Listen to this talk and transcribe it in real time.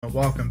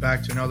Welcome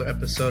back to another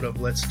episode of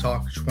Let's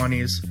Talk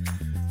 20s.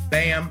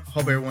 Bam!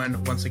 Hope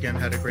everyone once again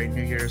had a great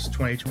New Year's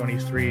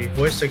 2023.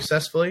 Voiced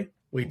successfully.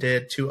 We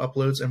did 2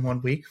 uploads in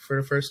 1 week for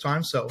the first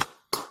time. So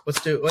let's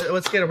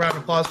get a round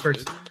of applause for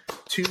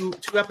two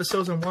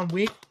episodes in 1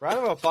 week. Round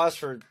of applause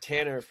for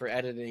Tanner for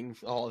editing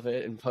all of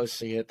it and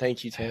posting it.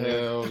 Thank you, Tanner.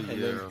 Hell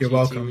yeah. You're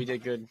welcome. We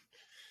did good.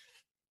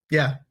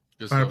 Yeah.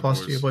 Round of applause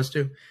to you boys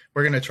too.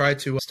 We're going to try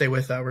to stay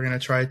with that. We're going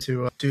to try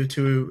to do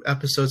 2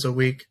 episodes a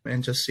week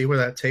and just see where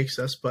that takes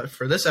us. But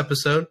for this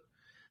episode,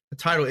 the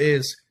title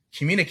is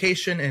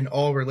Communication in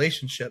All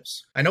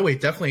Relationships. I know we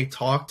definitely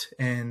talked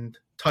and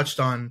touched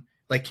on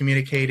like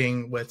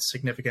communicating with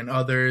significant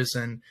others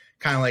and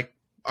kind of like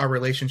our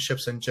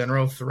relationships in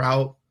general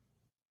throughout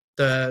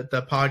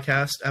the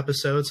podcast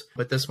episodes.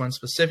 But this one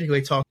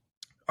specifically talked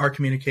our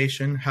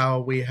communication, how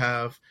we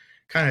have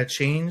kind of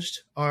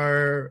changed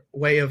our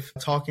way of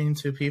talking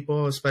to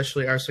people,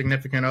 especially our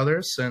significant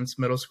others, since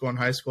middle school and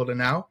high school to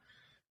now.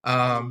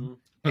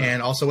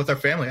 And also with our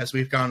family as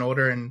we've gotten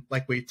older. And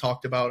like we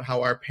talked about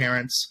how our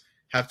parents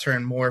have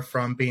turned more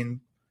from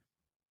being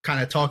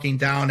kind of talking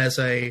down as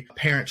a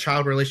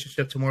parent-child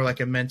relationship to more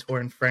like a mentor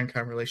and friend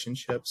kind of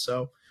relationship.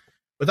 So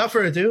without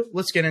further ado,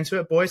 let's get into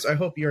it. Boys, I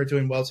hope you are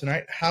doing well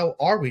tonight. How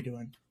are we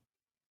doing?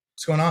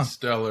 What's going on?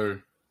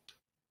 Stellar.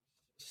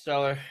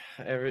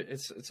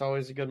 It's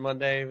always a good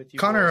Monday with you.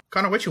 Connor,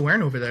 what you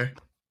wearing over there?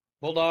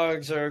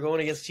 Bulldogs are going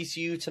against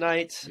TCU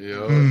tonight.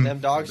 Yep. Them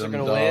dogs are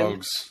going to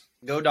win.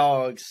 Go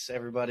Dogs,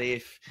 everybody.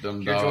 If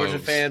you're a Georgia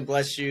fan,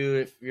 bless you.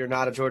 If you're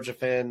not a Georgia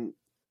fan,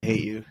 I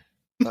hate you.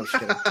 I'm just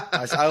kidding.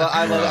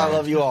 I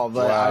love you all,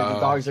 but the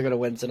Dogs are going to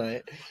win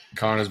tonight.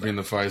 Connor's being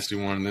the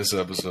feisty one in this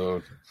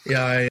episode.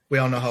 Yeah, we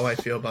all know how I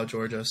feel about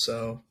Georgia,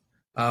 so...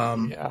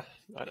 yeah,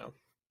 I know.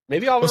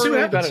 Maybe Auburn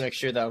will be better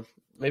next year, though.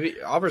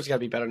 Maybe Auburn's got to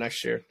be better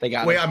next year. They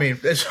got it. I mean,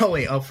 it's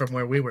only up from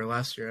where we were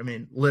last year. I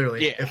mean,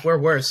 literally, if we're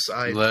worse,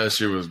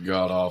 last year was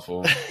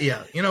god-awful.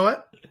 Yeah, you know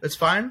what? It's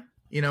fine.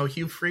 You know,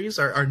 Hugh Freeze,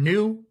 our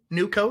new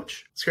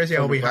coach. It's crazy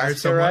how we hired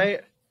someone.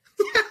 Right?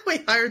 Yeah, we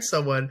hired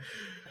someone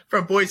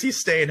from Boise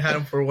State and had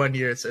him for 1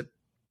 year and said,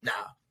 nah.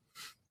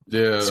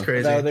 Yeah. It's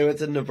crazy. Now they went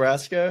to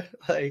Nebraska?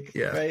 Right?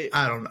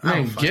 I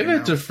don't give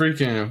it to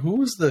freaking, who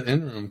was the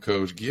interim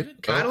coach? Give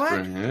it Cadillac?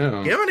 for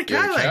him. Give him to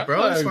Cadillac,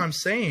 bro. That's what I'm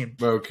saying.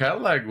 Bro,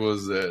 Cadillac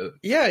was it.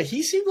 Yeah,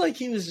 he seemed like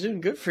he was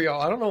doing good for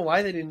y'all. I don't know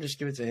why they didn't just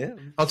give it to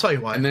him. I'll tell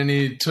you why. And then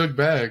he took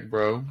back,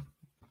 bro.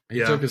 He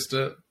took a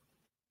step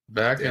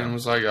back and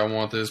was like, I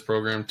want this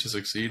program to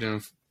succeed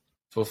and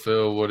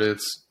fulfill what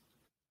it's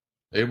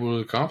able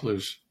to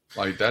accomplish.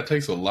 Like, that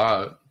takes a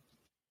lot.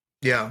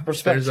 Yeah,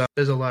 there's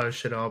a lot of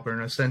shit at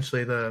Auburn.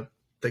 Essentially, the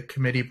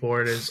committee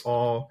board is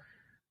all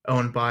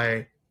owned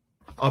by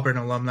Auburn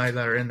alumni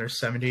that are in their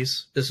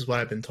 70s. This is what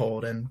I've been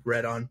told and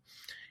read on.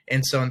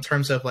 And so in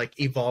terms of like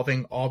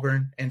evolving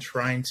Auburn and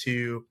trying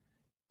to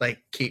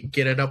like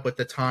get it up with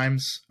the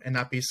times and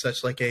not be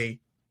such like a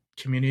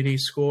community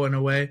school in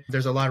a way,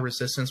 there's a lot of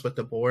resistance with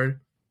the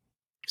board.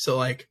 So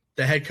like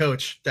the head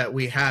coach that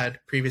we had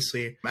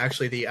previously,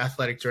 actually the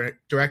athletic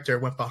director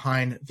went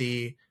behind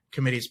the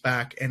committee's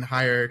back and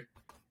hired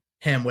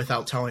him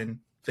without telling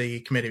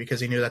the committee because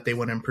he knew that they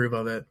wouldn't approve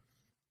of it.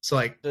 So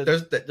like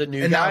there's the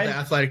new and guy? Now the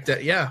athletic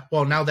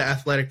now the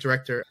athletic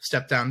director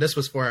stepped down. This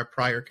was for our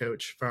prior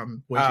coach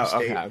from Boise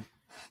State. Okay.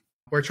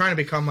 We're trying to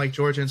become like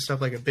Georgia and stuff,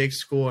 like a big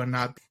school, and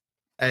not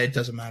it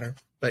doesn't matter.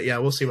 But yeah,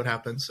 we'll see what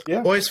happens.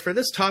 Yeah. Boys, for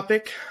this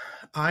topic,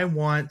 I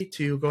want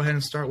to go ahead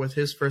and start with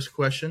his first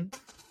question,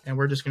 and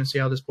we're just going to see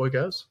how this boy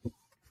goes.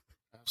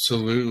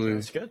 Absolutely.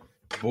 That's good.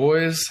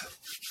 Boys,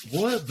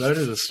 what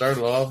better to start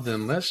off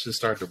than let's just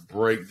start to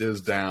break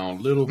this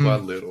down little by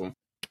little.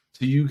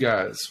 To you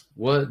guys,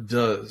 what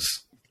does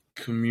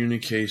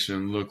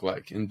communication look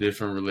like in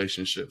different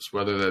relationships,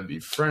 whether that be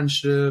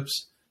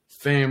friendships,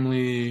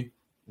 family,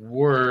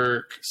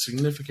 work,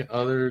 significant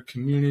other,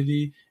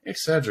 community,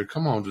 etc.?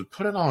 Come on, just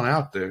put it on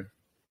out there.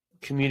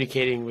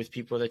 Communicating with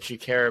people that you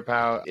care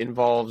about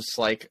involves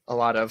like a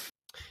lot of,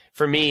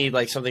 for me,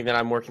 like something that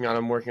I'm working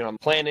on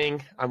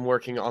planning. I'm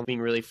working on being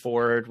really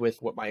forward with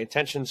what my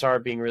intentions are,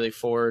 being really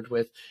forward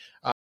with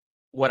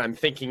what I'm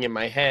thinking in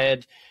my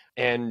head,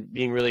 and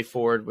being really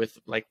forward with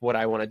like what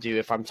I want to do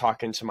if I'm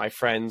talking to my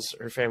friends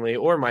or family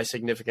or my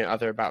significant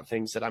other about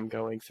things that I'm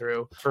going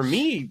through. For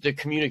me, the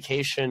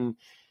communication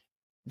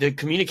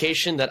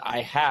that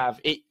I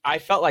have, I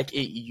felt like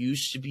it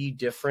used to be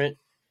different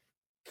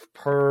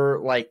per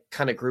like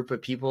kind of group of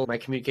people. My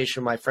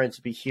communication with my friends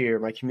would be here,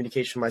 my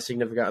communication with my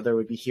significant other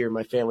would be here,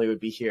 my family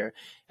would be here.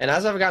 And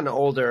as I've gotten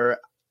older,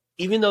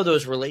 even though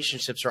those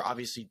relationships are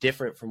obviously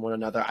different from one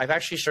another, I've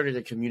actually started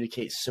to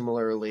communicate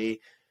similarly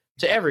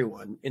to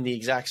everyone in the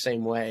exact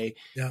same way,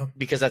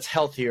 because that's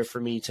healthier for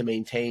me to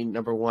maintain,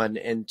 number one,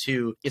 and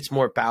two, it's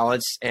more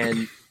balanced,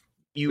 and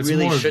you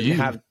really shouldn't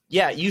have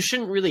you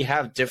shouldn't really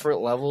have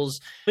different levels.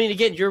 I mean,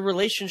 again, your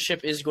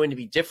relationship is going to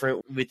be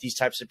different with these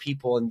types of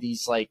people, and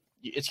these like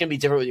it's going to be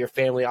different with your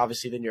family,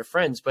 obviously, than your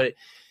friends. But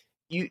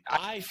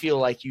I feel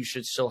like you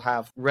should still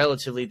have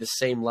relatively the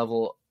same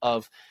level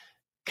of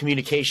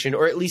communication,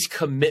 or at least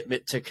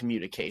commitment to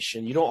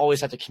communication. You don't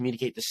always have to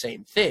communicate the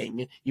same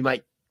thing. You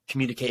might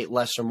communicate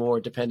less or more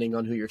depending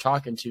on who you're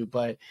talking to,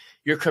 but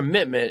your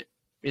commitment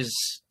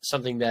is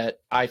something that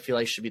I feel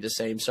like should be the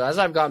same. So as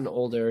I've gotten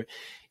older,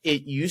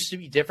 it used to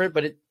be different,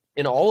 but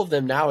in all of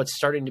them now, it's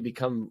starting to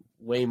become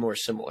way more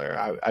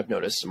similar. I've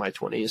noticed in my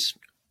 20s.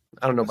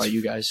 I don't know about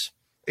you guys.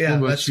 Yeah,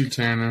 what about you,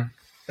 Tanner?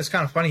 It's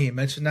kind of funny you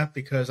mentioned that,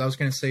 because I was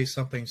going to say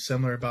something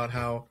similar about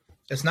how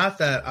it's not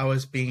that I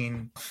was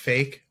being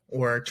fake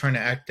or trying to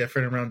act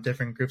different around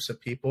different groups of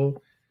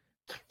people,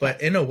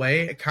 but in a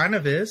way it kind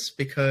of is,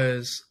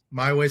 because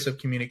my ways of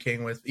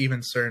communicating with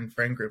even certain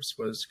friend groups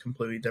was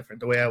completely different.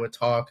 The way I would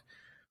talk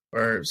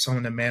or some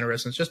of the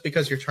mannerisms, just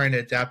because you're trying to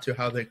adapt to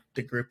how the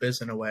group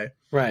is in a way.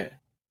 Right.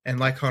 And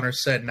like Connor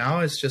said, now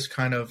it's just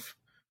kind of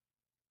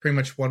pretty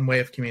much one way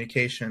of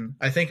communication.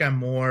 I think I'm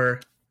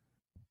more,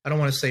 I don't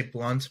want to say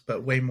blunt,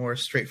 but way more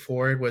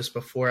straightforward. Was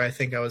before, I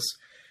think I was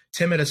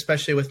timid,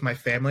 especially with my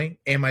family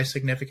and my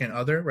significant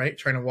other, right?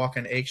 Trying to walk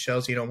on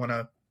eggshells. You don't want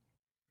to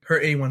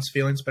hurt anyone's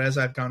feelings. But as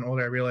I've gotten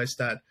older, I realized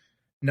that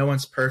no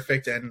one's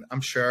perfect. And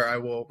I'm sure I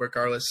will,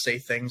 regardless, say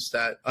things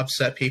that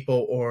upset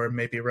people or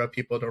maybe rub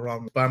people the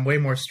wrong way. But I'm way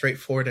more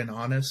straightforward and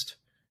honest,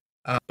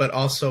 but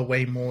also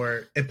way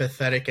more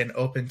empathetic and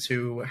open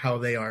to how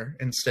they are,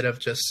 instead of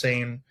just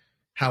saying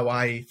how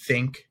I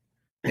think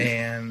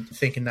and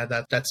thinking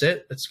that's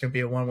it. It's going to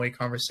be a one-way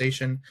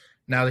conversation.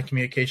 Now the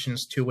communication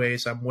is two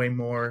ways. I'm way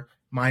more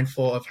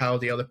mindful of how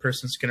the other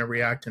person's going to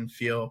react and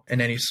feel in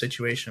any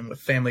situation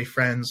with family,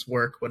 friends,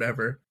 work,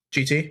 whatever.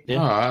 GT?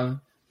 Yeah.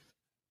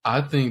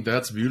 I think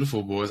that's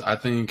beautiful, boys. I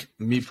think,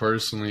 me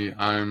personally,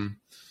 I'm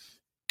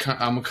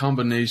a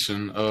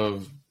combination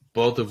of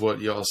both of what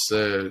y'all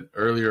said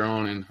earlier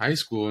on. In high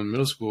school and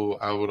middle school.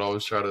 I would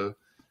always try to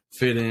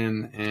fit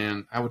in,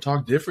 and I would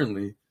talk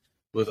differently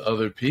with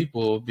other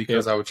people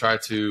because I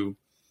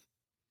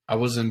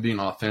wasn't being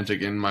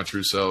authentic in my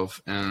true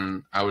self,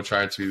 and I would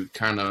try to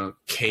kind of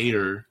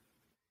cater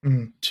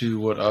to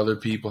what other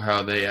people,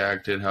 how they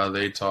acted, how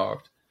they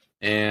talked,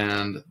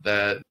 and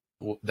that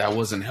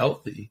wasn't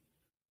healthy.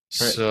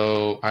 Right.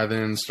 So I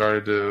then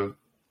started to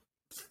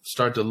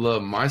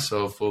love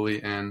myself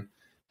fully, and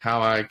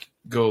how I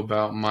go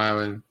about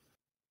my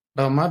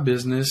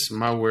business,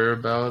 my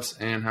whereabouts,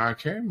 and how I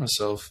carry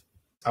myself.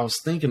 I was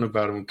thinking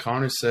about it when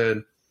Connor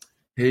said,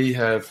 hey, you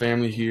have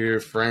family here,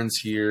 friends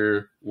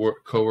here,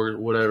 work, coworker,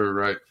 whatever,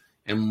 right?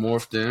 And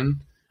morphed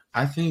in.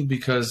 I think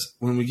because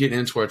when we get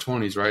into our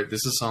 20s, right,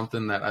 this is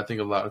something that I think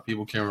a lot of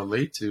people can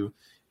relate to,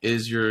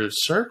 is your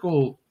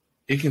circle,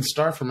 it can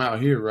start from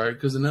out here, right?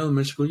 Because in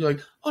elementary school, you're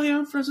like, oh yeah,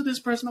 I'm friends with this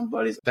person, I'm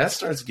buddies. That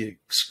starts getting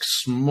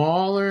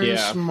smaller and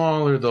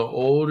smaller the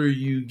older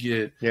you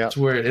get,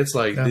 to where it's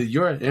like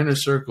you're an inner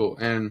circle.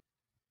 And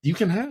you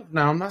can have,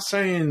 now I'm not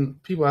saying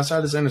people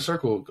outside this inner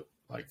circle,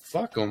 like,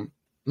 fuck them.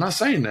 I'm not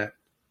saying that.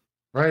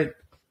 Right.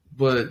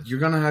 But you're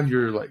going to have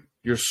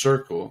your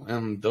circle,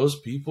 and those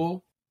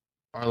people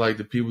are like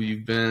the people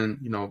you've been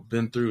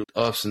through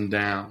ups and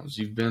downs.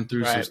 You've been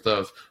through some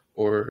stuff,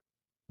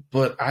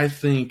 but I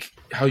think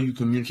how you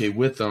communicate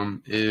with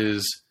them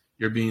is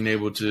you're being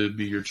able to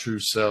be your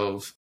true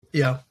self.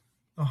 Yeah,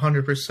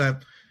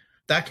 100%.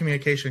 That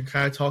communication,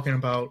 kind of talking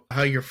about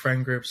how your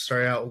friend groups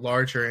start out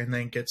larger and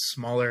then get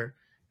smaller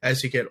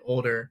as you get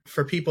older.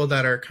 For people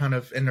that are kind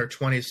of in their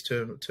 20s,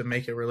 to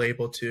make it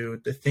relatable to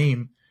the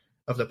theme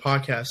of the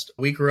podcast,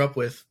 we grew up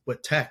with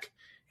tech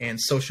and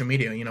social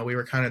media. You know, we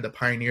were kind of the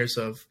pioneers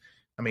of,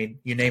 I mean,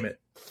 you name it.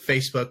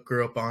 Facebook,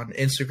 grew up on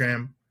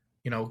Instagram,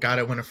 got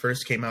it when it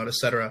first came out,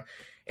 etc.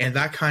 And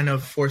that kind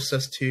of forced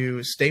us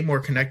to stay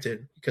more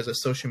connected because of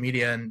social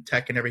media and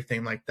tech and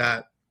everything like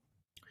that.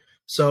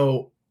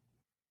 So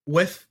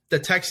with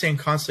the texting,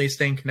 constantly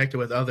staying connected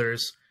with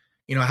others,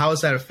 how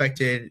has that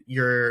affected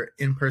your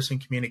in-person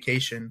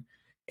communication?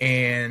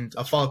 And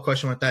a follow-up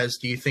question with that is,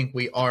 do you think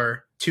we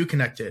are too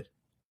connected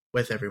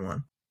with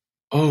everyone?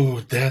 Oh,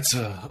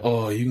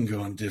 you can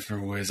go in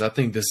different ways. I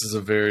think this is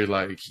a very,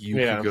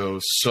 could go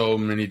so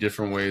many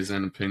different ways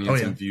and opinions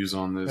and views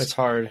on this. It's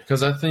hard.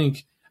 Because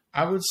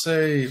I would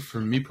say,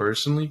 for me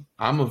personally,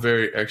 I'm a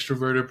very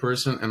extroverted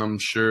person, and I'm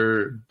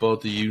sure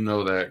both of you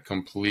know that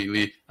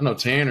completely. I know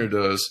Tanner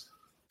does.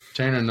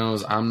 Tanner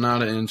knows I'm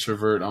not an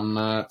introvert. I'm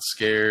not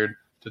scared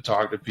to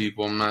talk to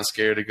people. I'm not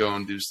scared to go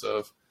and do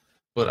stuff.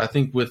 But I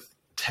think with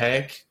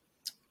tech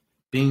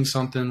being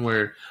something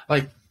where,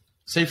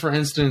 say for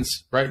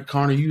instance, right,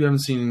 Connor, you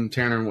haven't seen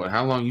Tanner in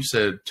how long? You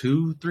said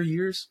 2-3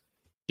 years?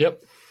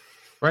 Yep.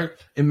 Right?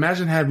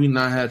 Imagine had we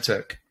not had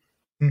tech.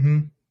 Mm-hmm.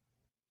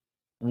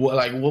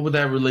 What would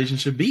that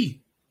relationship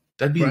be?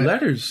 That'd be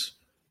letters.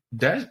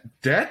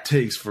 That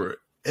takes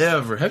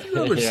forever. Have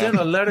you ever sent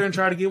a letter and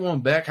tried to get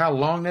one back? How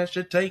long that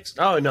shit takes?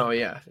 Oh no,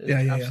 yeah,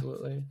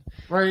 absolutely.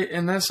 Right,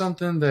 and that's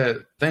something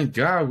that, thank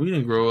God, we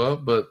didn't grow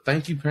up. But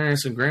thank you,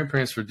 parents and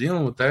grandparents, for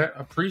dealing with that. I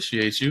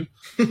appreciate you.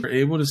 We're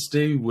able to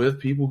stay with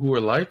people who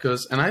are like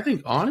us, and I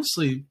think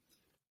honestly,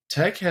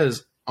 tech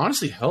has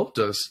helped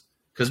us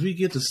because we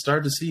get to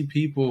start to see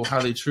people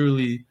how they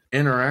truly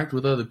interact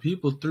with other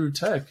people through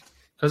tech.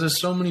 because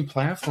there's so many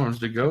platforms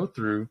to go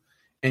through,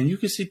 and you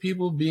can see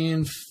people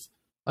being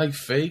like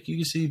fake. You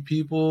can see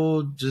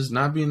people just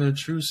not being their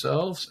true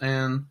selves,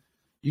 and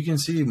you can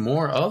see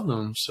more of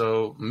them.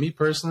 So me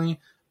personally,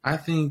 I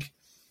think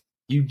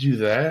you do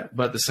that,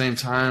 but at the same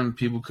time,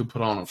 people could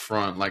put on a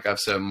front, like I've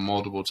said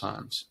multiple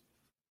times.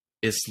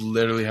 It's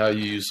literally how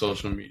you use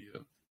social media.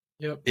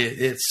 Yep.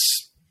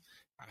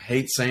 I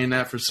hate saying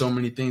that for so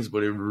many things,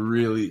 but it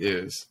really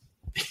is.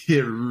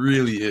 It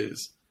really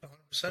is.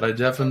 100%. But I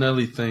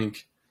definitely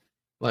think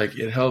like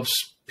it helps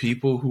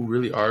people who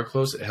really are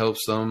close. It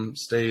helps them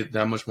stay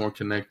that much more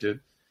connected.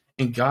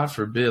 And God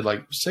forbid,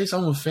 like say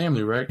something with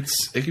family, right?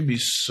 It could be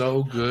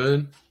so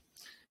good.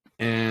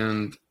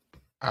 And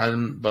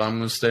I'm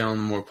going to stay on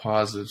the more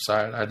positive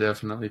side. I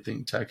definitely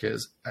think tech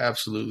has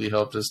absolutely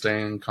helped us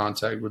stay in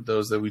contact with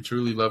those that we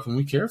truly love and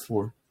we care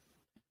for.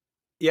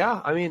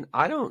 Yeah, I mean,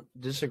 I don't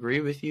disagree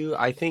with you.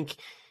 I think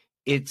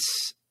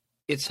it's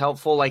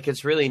helpful. Like,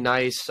 it's really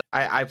nice.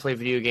 I play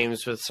video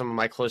games with some of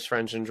my close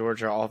friends in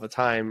Georgia all the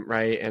time,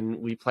 right?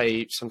 And we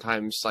play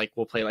sometimes, like,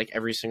 we'll play, like,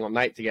 every single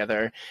night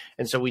together.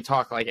 And so we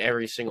talk, like,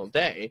 every single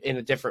day in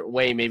a different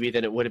way maybe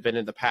than it would have been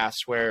in the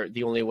past, where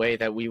the only way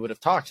that we would have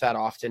talked that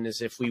often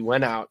is if we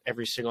went out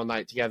every single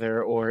night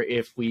together or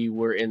if we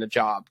were in a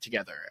job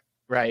together,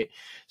 right?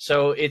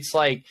 So it's,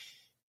 like,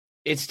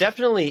 it's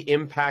definitely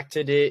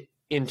impacted it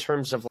in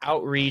terms of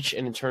outreach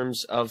and in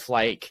terms of,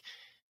 like,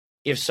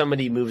 if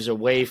somebody moves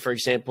away, for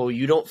example,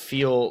 you don't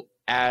feel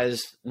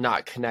as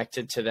not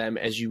connected to them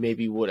as you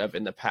maybe would have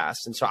in the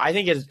past. And so I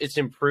think it's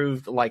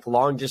improved, like,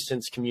 long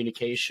distance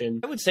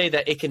communication. I would say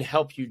that it can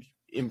help you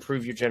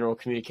improve your general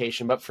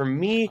communication. But for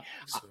me,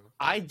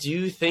 I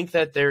do think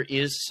that there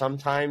is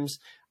sometimes,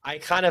 I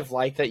kind of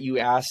like that you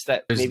asked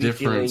that. There's maybe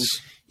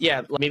difference.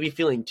 maybe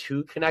feeling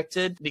too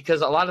connected,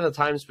 because a lot of the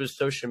times with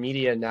social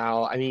media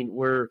now, I mean,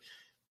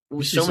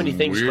 so many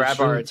things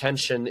grab our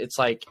attention. It's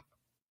like,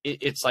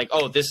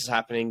 oh, this is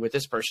happening with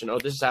this person. Oh,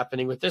 this is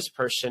happening with this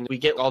person. We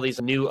get all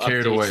these new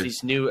updates,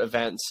 these new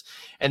events.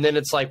 And then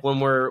it's like when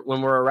we're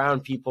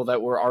around people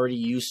that we're already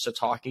used to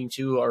talking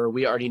to, or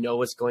we already know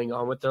what's going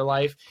on with their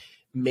life,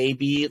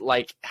 maybe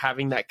like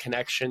having that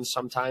connection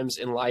sometimes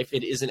in life,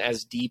 it isn't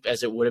as deep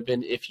as it would have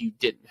been if you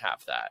didn't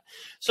have that.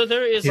 So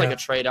there is like a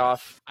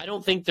trade-off. I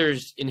don't think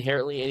there's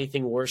inherently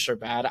anything worse or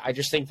bad. I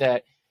just think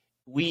that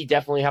we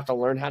definitely have to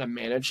learn how to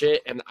manage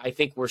it. And I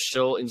think we're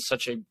still in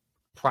such a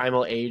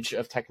primal age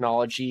of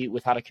technology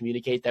with how to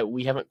communicate that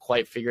we haven't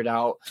quite figured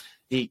out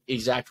the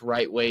exact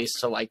right ways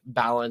to, like,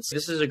 balance.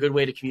 This is a good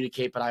way to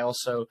communicate, but I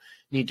also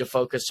need to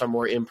focus on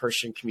more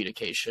in-person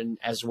communication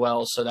as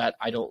well, so that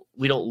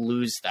we don't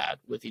lose that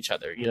with each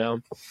other, you know?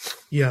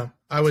 Yeah,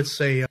 I would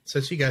say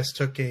since you guys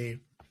took a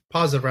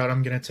positive route,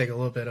 I'm going to take a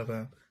little bit of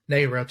a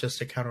negative route just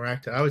to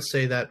counteract it. I would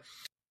say that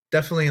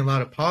definitely a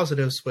lot of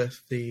positives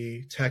with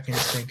the tech and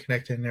staying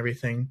connected and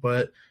everything,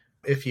 but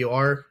if you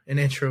are an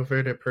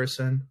introverted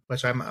person,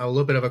 which I'm a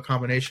little bit of a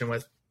combination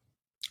with,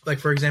 like,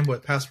 for example,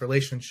 with past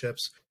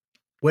relationships,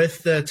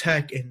 with the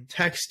tech and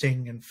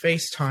texting and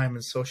FaceTime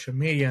and social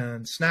media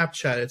and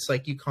Snapchat, it's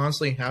like you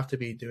constantly have to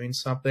be doing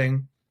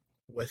something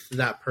with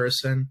that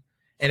person.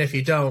 And if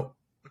you don't,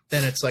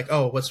 then it's like,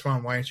 oh, what's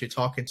wrong? Why aren't you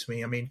talking to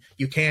me? I mean,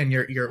 you can,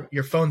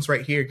 your phone's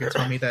right here. You can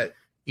tell me that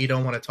you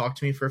don't want to talk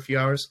to me for a few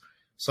hours.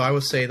 So I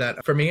would say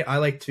that for me, I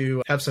like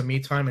to have some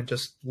me time and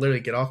just literally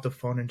get off the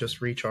phone and just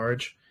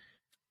recharge.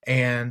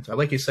 And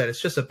like you said,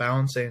 it's just a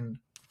balance in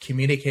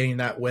communicating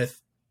that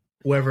with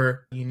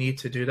whoever you need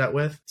to do that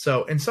with.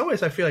 So in some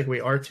ways, I feel like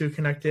we are too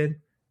connected.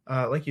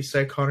 Like you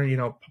said, Connor, you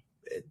know,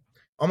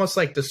 almost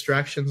like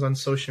distractions on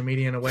social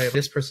media in a way.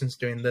 This person's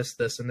doing this,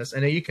 this, and this.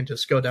 And then you can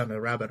just go down a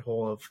rabbit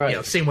hole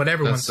of seeing what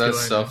everyone's doing.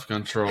 That's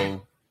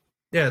self-control.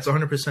 Yeah, it's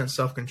 100%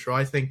 self-control.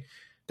 I think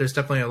there's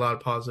definitely a lot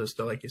of positives,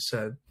 though, like you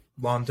said,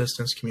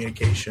 long-distance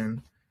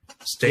communication,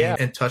 staying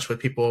in touch with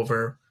people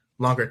over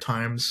longer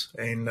times,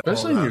 and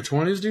especially in your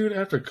 20s, dude,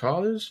 after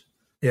college.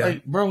 Yeah,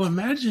 like, bro,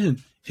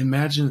 imagine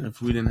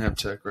if we didn't have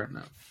tech right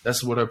now.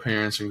 That's what our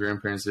parents and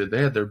grandparents did.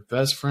 They had their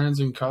best friends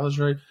in college,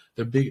 right?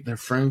 Their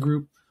friend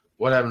group.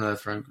 What happened to that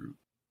friend group?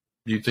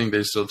 Do you think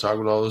they still talk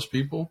with all those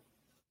people?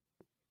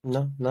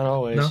 No, not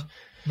always. No,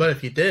 but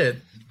if you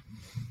did,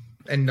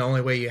 and the only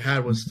way you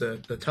had was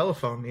the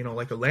telephone, you know,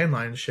 like a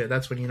landline and shit,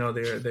 that's when you know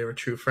they were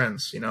true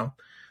friends, you know.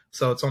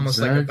 So it's almost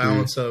like a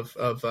balance of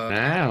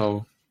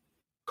now.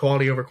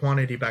 Quality over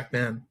quantity back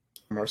then.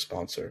 From our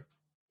sponsor.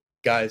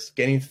 Guys,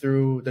 getting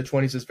through the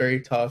 20s is very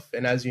tough.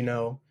 And as you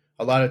know,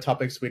 a lot of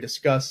topics we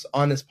discuss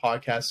on this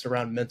podcast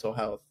surround mental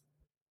health.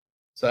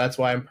 So that's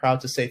why I'm proud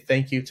to say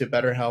thank you to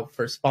BetterHelp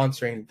for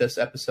sponsoring this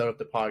episode of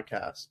the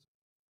podcast.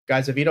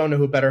 Guys, if you don't know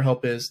who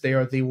BetterHelp is, they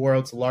are the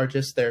world's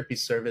largest therapy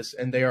service,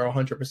 and they are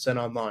 100%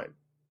 online.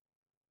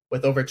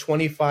 With over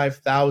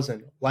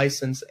 25,000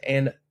 licensed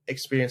and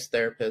experienced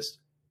therapists,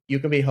 you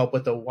can be helped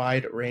with a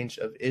wide range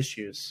of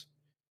issues.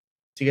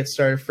 To get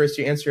started, first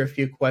you answer a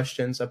few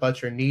questions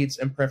about your needs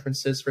and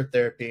preferences for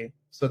therapy,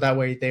 so that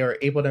way they are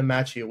able to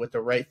match you with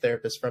the right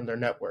therapist from their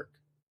network.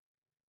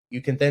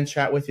 You can then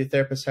chat with your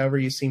therapist however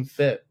you seem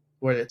fit,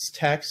 whether it's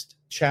text,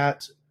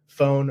 chat,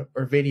 phone,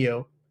 or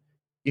video.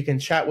 You can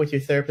chat with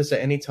your therapist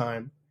at any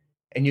time,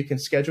 and you can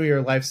schedule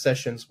your live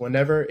sessions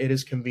whenever it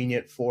is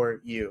convenient for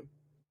you.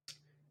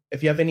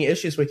 If you have any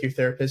issues with your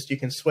therapist, you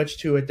can switch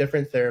to a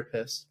different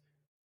therapist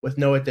with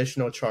no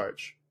additional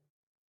charge.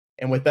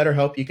 And with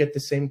BetterHelp, you get the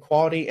same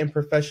quality and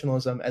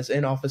professionalism as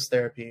in-office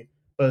therapy,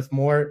 but with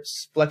more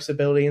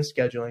flexibility in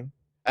scheduling,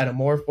 at a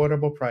more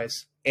affordable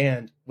price,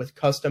 and with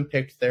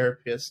custom-picked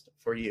therapists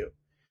for you.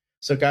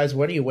 So guys,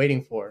 what are you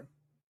waiting for?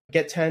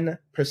 Get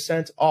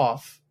 10%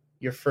 off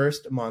your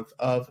first month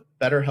of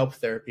BetterHelp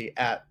therapy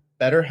at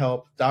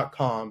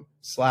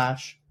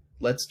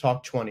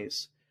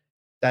betterhelp.com/letstalk20s.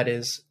 That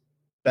is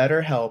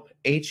BetterHelp,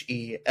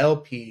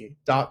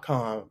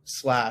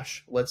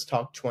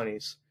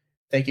 HELP.com/letstalk20s.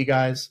 Thank you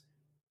guys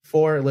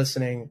for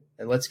listening,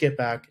 and let's get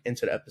back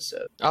into the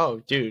episode.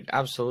 Oh, dude,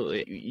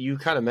 absolutely. You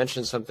kind of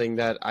mentioned something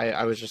that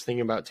I was just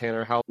thinking about,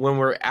 Tanner, how when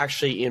we're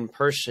actually in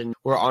person,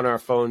 we're on our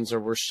phones or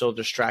we're still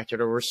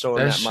distracted or we're still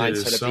in that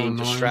mindset of being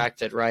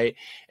distracted, right?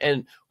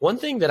 And one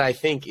thing that I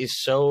think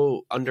is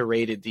so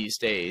underrated these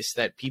days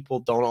that people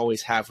don't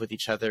always have with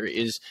each other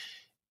is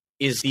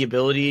the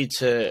ability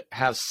to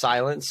have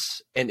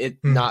silence and it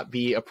not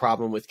be a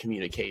problem with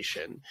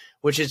communication,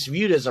 which is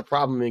viewed as a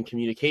problem in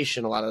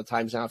communication a lot of the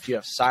times now if you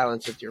have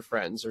silence with your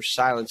friends or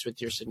silence with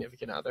your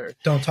significant other.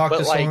 Don't talk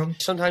to someone.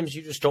 Sometimes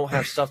you just don't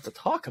have stuff to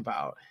talk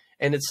about.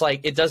 And it's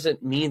like, it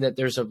doesn't mean that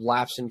there's a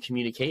lapse in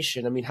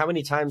communication. I mean, how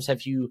many times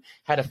have you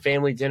had a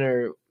family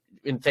dinner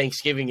in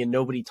Thanksgiving and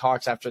nobody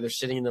talks after they're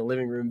sitting in the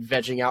living room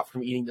vegging out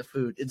from eating the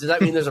food? Does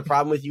that mean there's a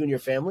problem with you and your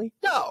family?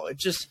 No, it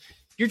just...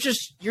 You're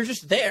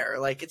just there.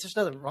 Like, it's just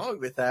nothing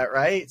wrong with that,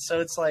 right? So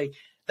it's like,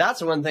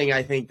 that's one thing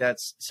I think that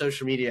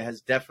social media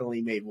has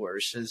definitely made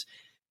worse is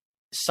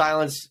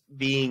silence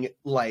being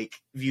like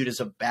viewed as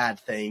a bad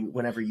thing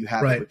whenever you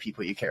have it with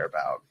people you care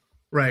about.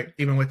 Right.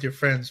 Even with your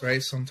friends,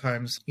 right?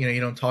 Sometimes,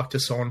 you don't talk to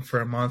someone for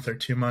a month or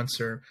 2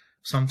 months or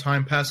some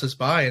time passes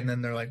by and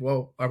then they're like,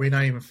 whoa, are we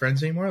not even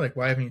friends anymore? Like,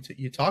 why haven't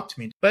you talked to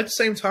me? But at the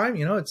same time,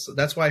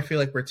 that's why I feel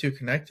like we're too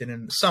connected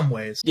in some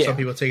ways. Yeah. Some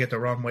people take it the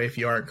wrong way if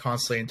you aren't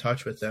constantly in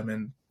touch with them.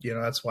 And,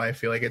 that's why I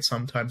feel like it's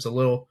sometimes a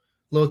little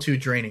too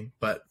draining,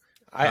 but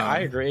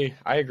I agree.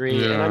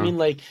 Yeah. And I mean,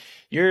 like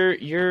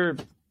you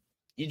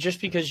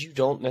just because you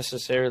don't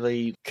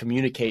necessarily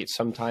communicate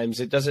sometimes,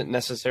 it doesn't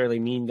necessarily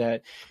mean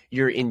that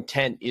your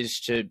intent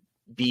is to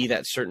be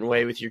that certain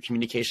way with your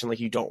communication,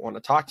 like you don't want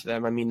to talk to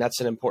them. I mean, that's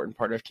an important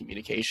part of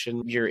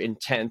communication, your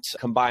intent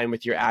combined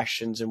with your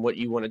actions and what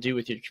you want to do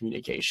with your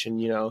communication.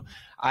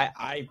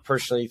 I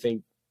personally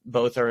think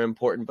both are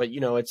important, but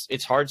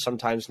it's hard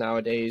sometimes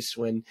nowadays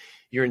when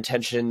your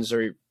intentions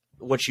or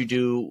what you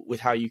do with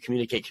how you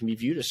communicate can be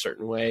viewed a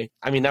certain way.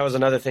 I mean, that was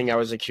another thing I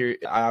was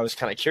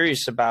kind of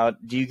curious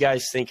about. Do you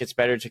guys think it's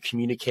better to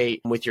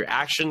communicate with your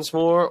actions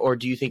more, or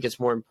do you think it's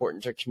more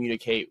important to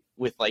communicate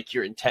with like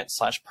your intent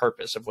 /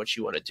 purpose of what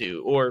you want to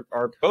do, or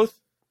are both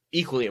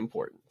equally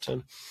important?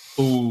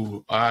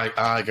 Ooh,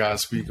 I gotta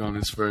speak on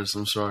this first.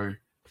 I'm sorry.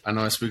 I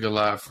know I speak a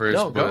lot first,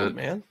 no, but go,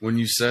 man. When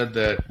you said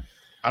that,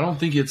 I don't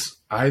think it's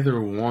either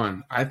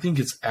one. I think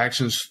it's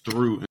actions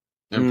through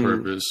and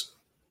purpose.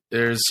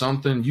 There's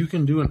something you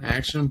can do an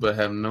action but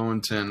have no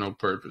intent, no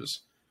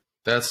purpose.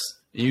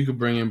 You could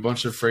bring in a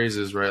bunch of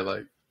phrases, right?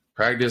 Like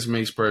practice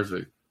makes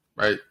perfect,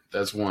 right?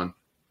 That's one,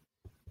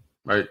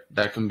 right?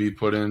 That can be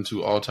put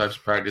into all types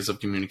of practice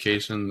of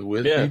communication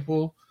with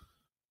people.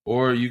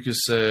 Or you could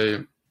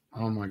say,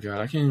 oh my God,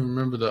 I can't even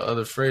remember the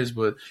other phrase,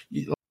 but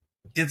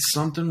it's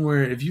something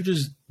where if you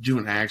just do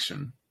an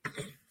action,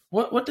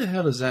 what the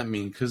hell does that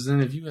mean? Because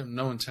then if you have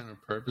no intent or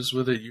purpose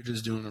with it, you're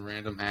just doing a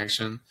random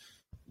action.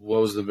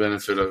 What was the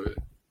benefit of it?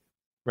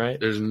 Right.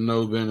 There's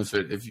no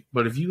benefit.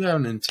 But if you have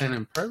an intent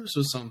and purpose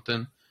with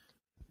something,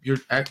 you're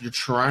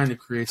trying to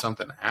create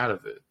something out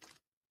of it.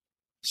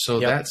 So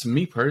that's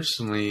me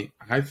personally,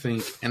 I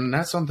think, and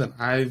that's something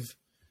I've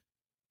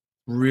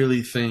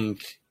really think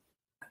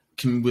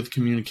with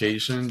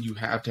communication, you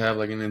have to have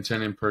like an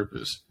intent and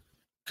purpose.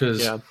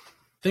 Because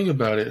think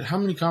about it. How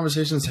many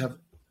conversations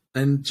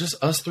and just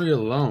us three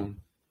alone,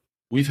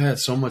 we've had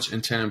so much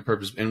intent and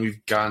purpose, and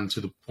we've gotten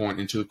to the point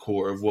and to the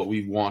core of what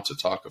we want to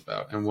talk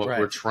about and what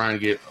we're trying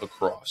to get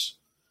across.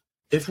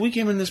 If we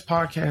came in this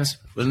podcast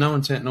with no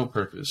intent, no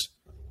purpose,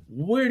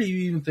 where do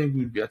you even think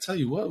we'd be? I tell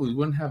you what, we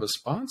wouldn't have a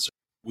sponsor.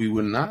 We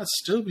would not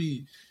still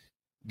be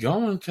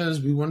going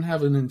because we wouldn't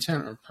have an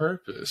intent or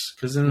purpose.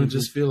 Because then it would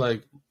just feel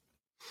like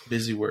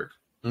busy work.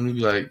 And we'd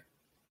be like,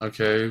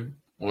 okay,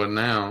 what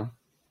now?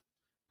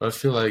 But I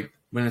feel like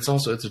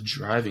it's a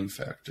driving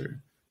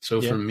factor.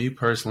 So for me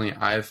personally,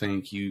 I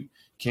think you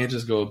can't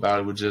just go about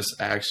it with just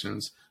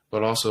actions,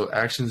 but also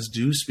actions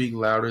do speak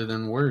louder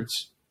than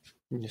words.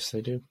 Yes,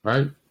 they do.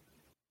 Right?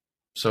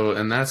 So,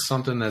 and that's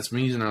something that's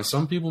me. Now,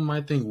 some people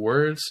might think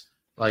words,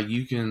 like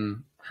you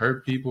can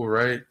hurt people,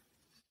 right?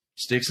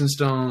 Sticks and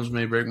stones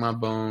may break my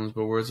bones,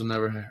 but words will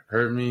never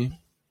hurt me.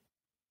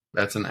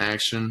 That's an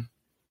action.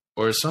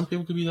 Or some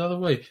people could be the other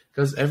way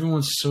because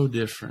everyone's so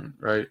different,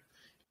 right?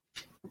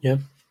 Yeah.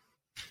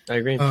 I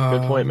agree.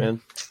 Good point,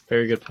 man.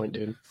 Very good point,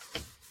 dude.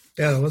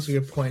 Yeah, that was a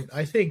good point.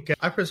 I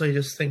personally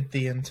just think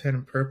the intent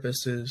and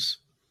purpose is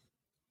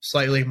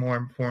slightly more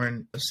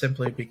important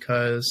simply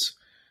because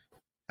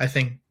I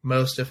think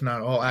most, if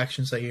not all,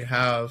 actions that you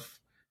have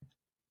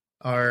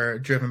are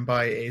driven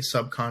by a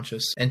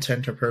subconscious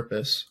intent or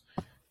purpose.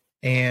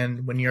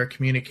 And when you're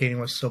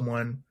communicating with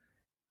someone,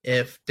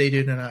 if they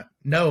do not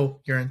know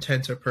your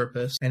intent or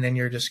purpose, and then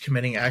you're just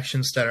committing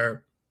actions that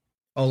are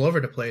all over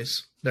the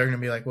place, they're going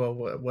to be like, well,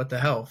 what the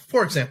hell?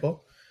 For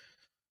example,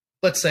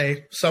 let's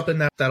say something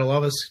that a lot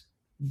of us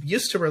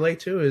used to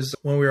relate to is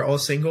when we were all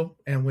single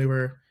and we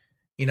were,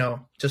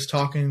 just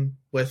talking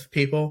with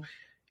people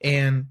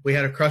and we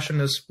had a crush on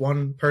this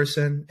one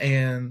person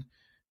and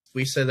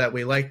we said that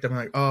we liked them.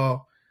 Like,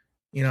 oh,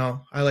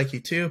 I like you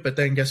too. But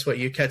then guess what?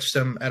 You catch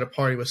them at a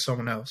party with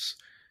someone else.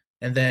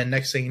 And then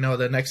next thing you know,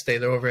 the next day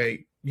they're over at,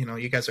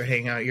 you guys are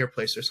hanging out at your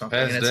place or something.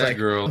 That's and it's that like,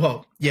 girl.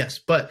 Well, yes.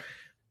 But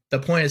the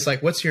point is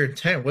like, what's your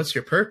intent? What's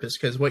your purpose?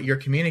 Because what you're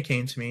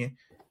communicating to me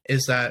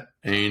is that,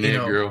 ain't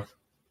it, girl?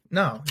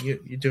 No, you're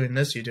doing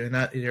this, you're doing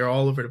that, you're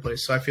all over the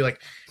place. So I feel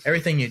like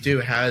everything you do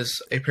has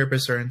a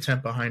purpose or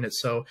intent behind it.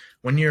 So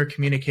when you're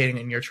communicating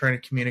and you're trying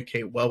to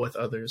communicate well with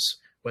others,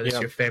 whether it's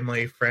your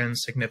family,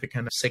 friends,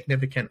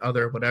 significant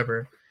other,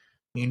 whatever,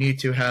 you need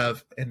to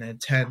have an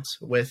intent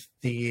with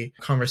the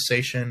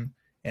conversation.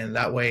 And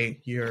that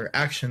way your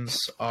actions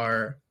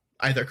are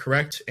either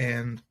correct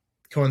and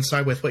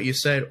coincide with what you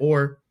said,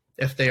 or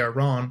if they are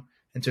wrong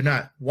and do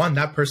not, one,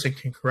 that person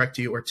can correct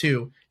you, or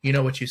two, you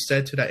know what you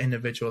said to that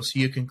individual so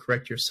you can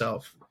correct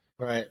yourself.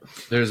 Right.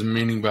 There's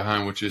meaning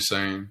behind what you're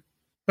saying.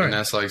 Right. And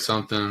that's like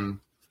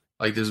something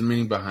like there's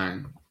meaning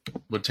behind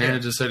what Tanner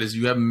just said is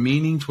you have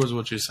meaning towards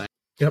what you're saying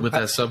with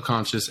that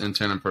subconscious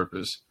intent and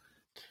purpose.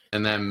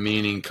 And that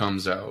meaning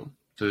comes out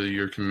to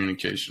your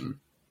communication.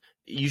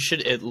 You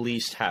should at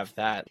least have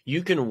that.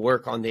 You can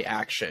work on the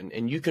action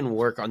and you can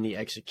work on the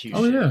execution.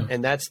 Oh, yeah.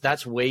 And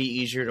that's way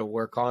easier to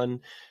work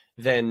on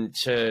than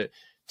to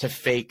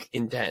fake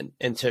intent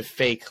and to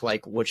fake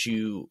like what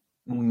you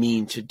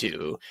mean to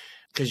do.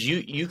 Because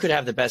you could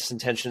have the best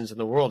intentions in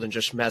the world and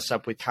just mess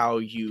up with how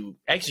you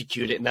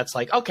execute it. And that's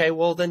like, okay,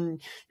 well then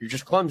you're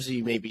just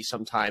clumsy maybe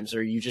sometimes,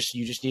 or you just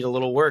need a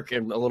little work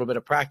and a little bit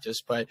of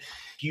practice. But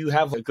if you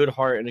have a good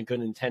heart and a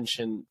good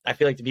intention, I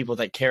feel like the people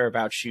that care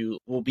about you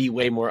will be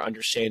way more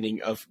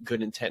understanding of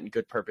good intent and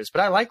good purpose.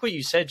 But I like what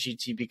you said,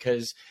 GT,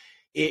 because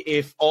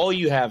if all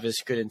you have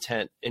is good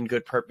intent and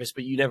good purpose,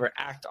 but you never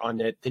act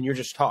on it, then you're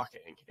just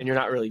talking and you're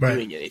not really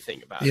doing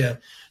anything about it.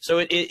 So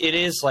it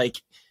is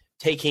like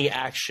taking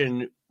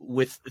action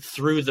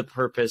through the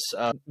purpose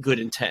of good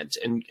intent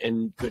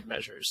and good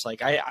measures.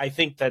 Like I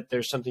think that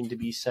there's something to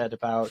be said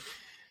about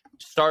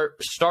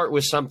start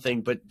with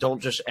something, but don't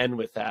just end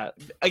with that.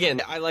 Again,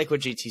 I like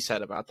what GT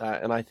said about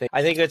that. And I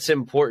think it's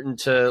important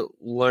to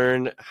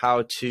learn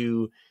how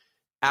to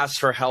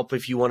ask for help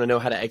if you want to know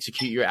how to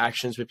execute your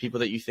actions with people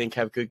that you think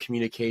have good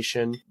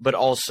communication, but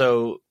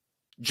also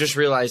just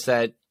realize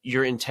that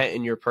your intent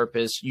and your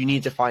purpose, you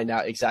need to find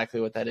out exactly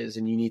what that is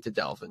and you need to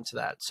delve into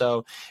that.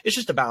 So it's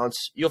just a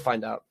balance. You'll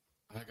find out.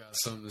 I got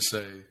something to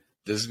say.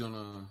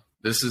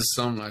 This is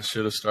something I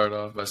should have started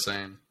off by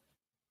saying.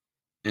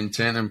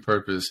 Intent and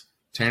purpose.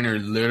 Tanner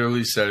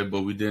literally said it,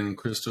 but we didn't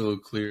crystal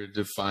clear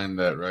define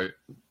that, right?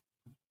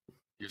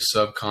 Your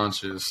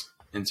subconscious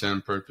intent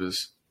and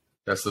purpose.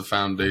 That's the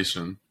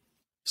foundation.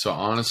 So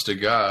honest to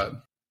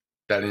God,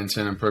 that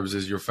intent and purpose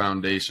is your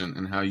foundation,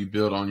 and how you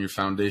build on your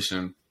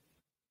foundation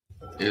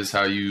is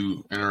how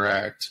you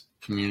interact,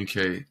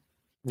 communicate,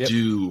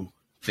 do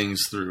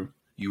things through.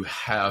 You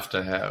have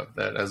to have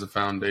that as a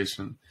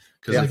foundation,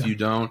 because if you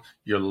don't,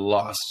 you're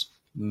lost.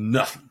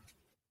 Nothing.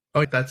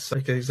 Oh, that's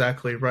like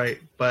exactly right.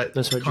 But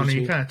Connor,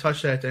 you kind of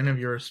touched at the end of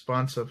your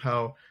response of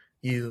how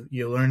you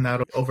learn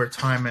that over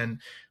time. And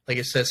like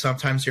I said,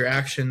 sometimes your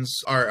actions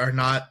are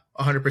not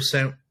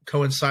 100%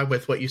 coincide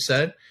with what you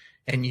said.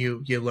 And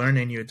you learn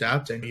and you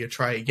adapt and you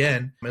try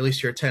again. At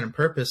least your intent and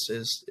purpose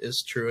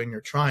is true and you're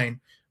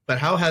trying. But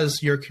how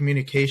has your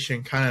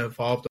communication kind of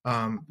evolved?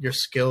 Your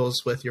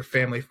skills with your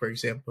family, for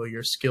example,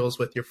 your skills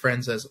with your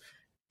friends, as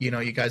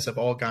you guys have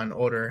all gotten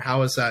older.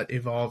 How has that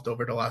evolved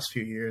over the last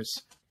few years?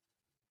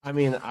 I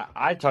mean,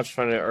 I touched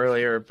on it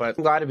earlier, but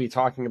I'm glad to be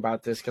talking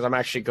about this because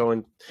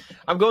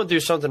I'm going through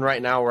something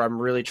right now where I'm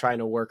really trying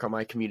to work on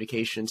my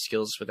communication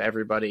skills with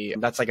everybody.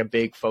 And that's like a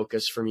big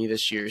focus for me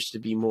this year, is to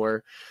be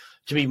more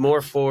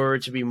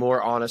forward, to be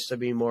more honest, to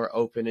be more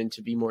open, and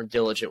to be more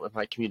diligent with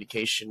my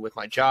communication, with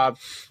my job,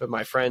 with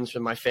my friends,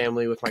 with my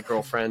family, with my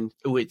girlfriend,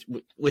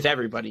 with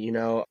everybody.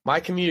 My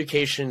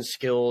communication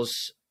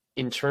skills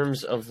in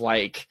terms of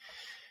like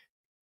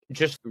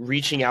just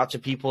reaching out to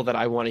people that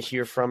I want to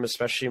hear from,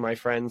 especially my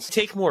friends,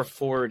 take more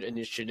forward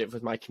initiative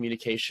with my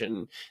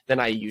communication than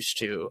I used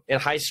to. In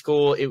high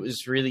school, it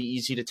was really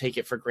easy to take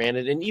it for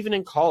granted. And even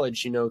in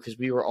college, because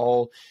we were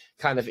all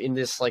kind of in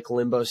this like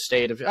limbo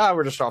state of,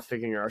 we're just all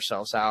figuring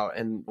ourselves out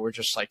and we're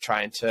just like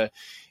trying to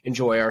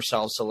enjoy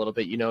ourselves a little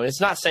bit, And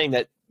it's not saying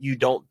that you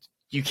don't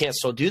you can't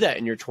still do that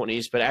in your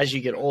 20s, but as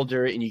you get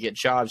older and you get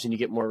jobs and you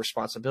get more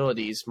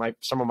responsibilities,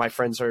 some of my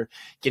friends are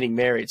getting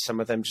married. Some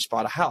of them just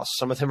bought a house.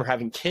 Some of them are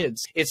having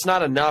kids. It's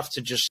not enough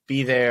to just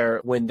be there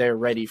when they're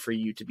ready for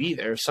you to be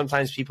there.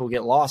 Sometimes people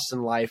get lost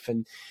in life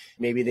and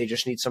maybe they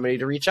just need somebody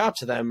to reach out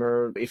to them.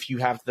 Or if you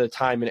have the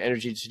time and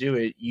energy to do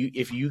it,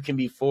 if you can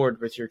be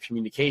forward with your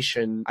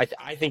communication,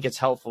 I think it's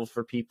helpful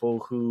for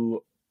people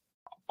who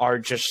are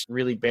just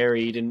really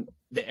buried in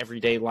the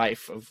everyday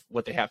life of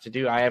what they have to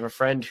do. I have a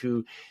friend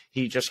who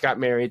he just got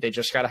married, they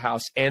just got a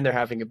house, and they're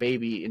having a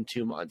baby in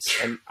 2 months.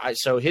 And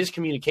so his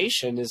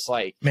communication is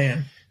like,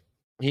 man,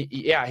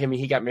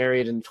 he got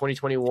married in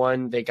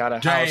 2021. They got a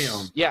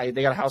house. Yeah,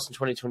 they got a house in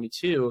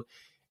 2022.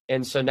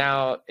 And so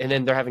now, and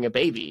then they're having a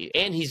baby,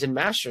 and he's in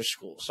master's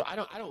school. So I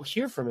don't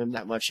hear from him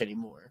that much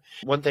anymore.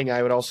 One thing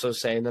I would also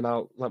say, and then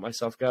I'll let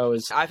myself go,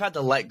 is I've had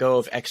to let go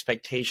of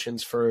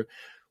expectations for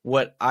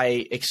what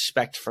I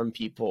expect from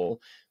people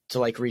to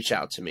like reach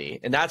out to me.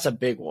 And that's a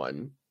big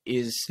one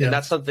and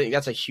that's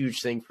a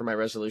huge thing for my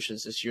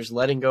resolutions this year, is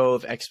letting go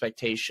of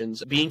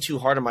expectations, being too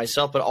hard on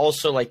myself, but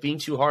also like being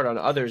too hard on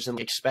others and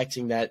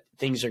expecting that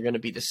things are going to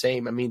be the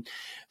same. I mean,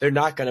 they're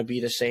not going to be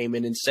the same.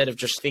 And instead of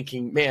just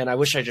thinking, man, I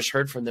wish I just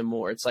heard from them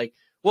more, it's like,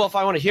 well, if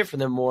I want to hear from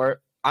them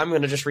more, I'm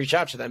going to just reach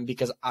out to them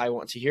because I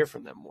want to hear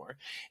from them more.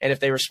 And if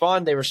they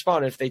respond, they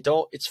respond. If they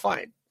don't, it's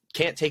fine.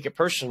 Can't take it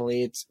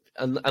personally. It's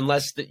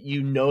unless that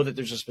you know that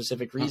there's a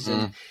specific reason.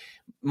 Mm-hmm.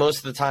 Most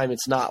of the time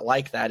it's not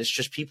like that. It's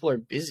just people are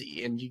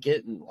busy and you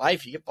get in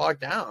life, you get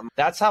bogged down.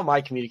 That's how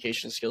my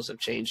communication skills have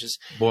changed, is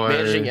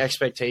managing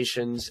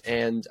expectations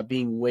and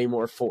being way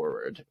more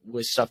forward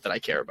with stuff that I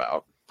care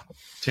about.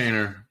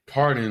 Tanner,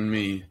 pardon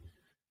me.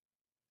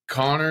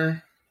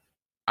 Connor,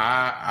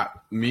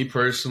 me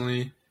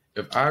personally,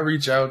 if I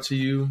reach out to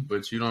you,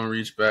 but you don't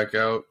reach back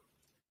out,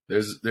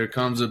 there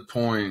comes a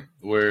point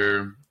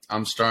where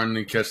I'm starting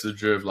to catch the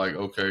drift. Like,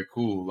 okay,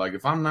 cool. Like,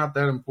 if I'm not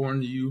that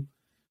important to you,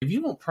 if you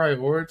don't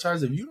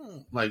prioritize, if you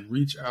don't like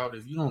reach out,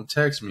 if you don't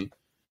text me,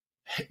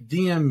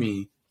 DM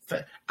me,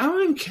 I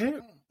don't even care. I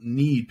don't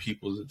need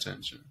people's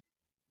attention.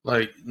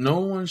 Like, no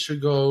one should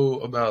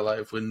go about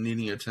life with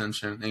needing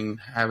attention and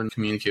having to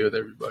communicate with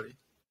everybody,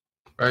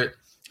 right?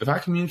 If I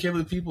communicate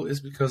with people,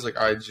 it's because like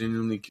I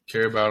genuinely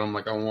care about them.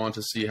 Like, I want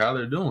to see how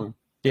they're doing.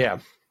 Yeah.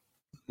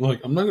 Like,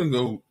 I'm not going to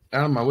go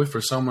out of my way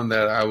for someone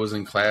that I was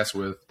in class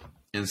with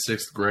in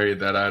 6th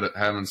grade that I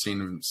haven't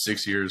seen in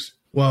 6 years.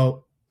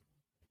 Well,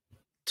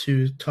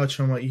 to touch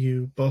on what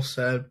you both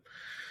said,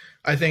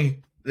 I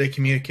think the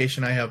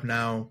communication I have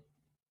now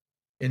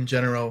in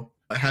general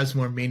has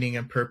more meaning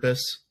and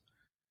purpose.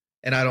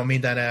 And I don't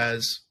mean that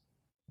as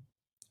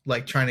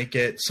like trying to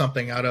get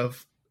something out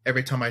of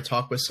every time I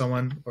talk with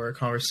someone or a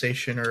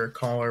conversation or a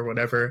call or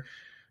whatever.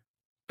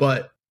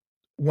 But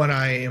when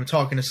I am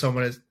talking to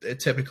someone,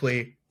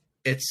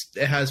 it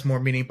has more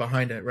meaning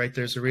behind it, right?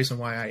 There's a reason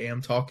why I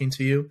am talking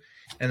to you.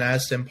 And that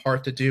has in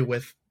part to do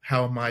with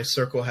how my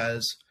circle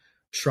has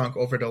shrunk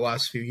over the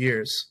last few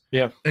years.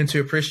 Yeah. And to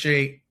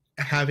appreciate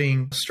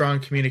having strong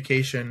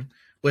communication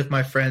with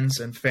my friends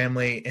and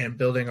family and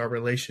building our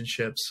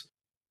relationships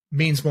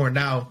means more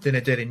now than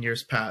it did in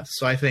years past.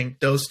 So I think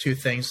those two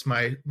things,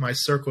 my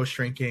circle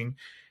shrinking,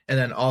 and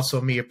then also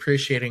me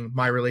appreciating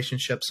my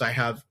relationships I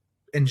have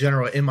in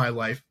general in my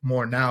life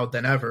more now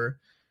than ever,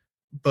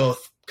 both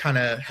kind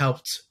of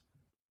helped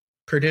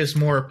produce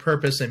more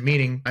purpose and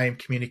meaning. I am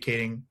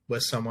communicating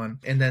with someone.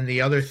 And then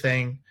the other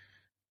thing,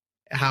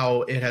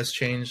 how it has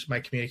changed, my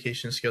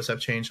communication skills have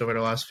changed over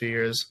the last few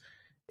years,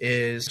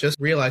 is just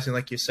realizing,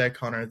 like you said,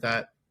 Connor,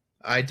 that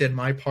I did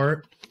my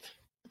part.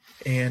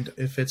 And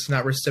if it's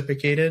not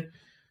reciprocated,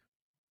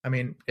 I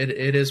mean,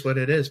 it is what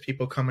it is.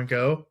 People come and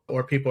go,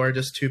 or people are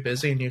just too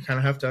busy, and you kind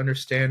of have to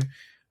understand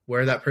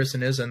where that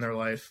person is in their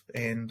life.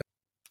 And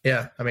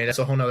yeah, I mean, it's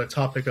a whole nother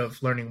topic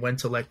of learning when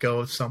to let go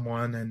of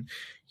someone, and,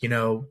 you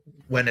know,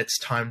 when it's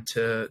time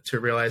to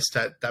realize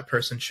that that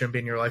person shouldn't be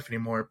in your life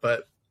anymore.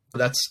 But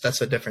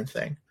that's a different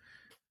thing.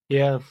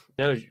 Yeah,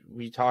 no,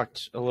 we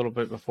talked a little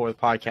bit before the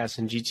podcast,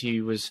 and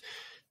GT was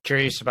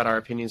curious about our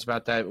opinions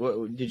about that.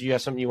 Did you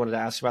have something you wanted to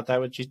ask about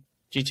that with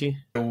GT?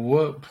 At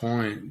what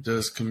point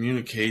does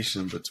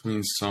communication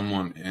between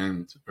someone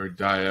end or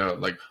die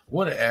out? Like,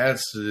 what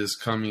adds to this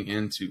coming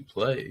into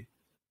play?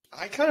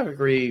 I kind of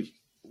agree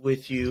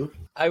with you.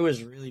 I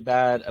was really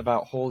bad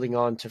about holding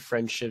on to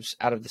friendships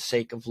out of the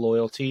sake of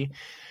loyalty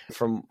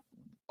from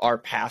our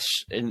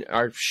past and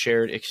our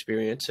shared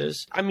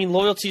experiences. I mean,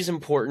 loyalty is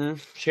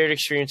important. Shared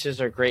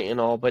experiences are great and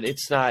all, but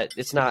it's not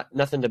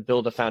nothing to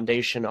build a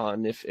foundation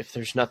on if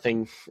there's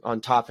nothing on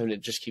top and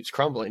it just keeps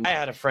crumbling. I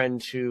had a friend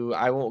who,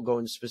 I won't go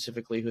into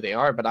specifically who they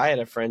are, but I had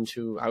a friend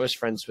who I was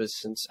friends with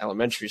since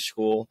elementary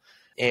school.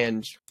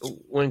 And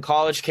when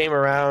college came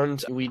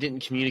around, we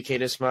didn't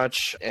communicate as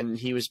much, and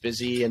he was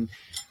busy. And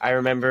I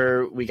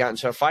remember we got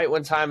into a fight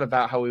one time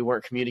about how we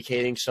weren't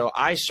communicating. So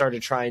I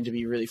started trying to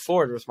be really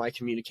forward with my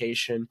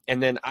communication.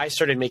 And then I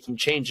started making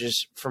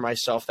changes for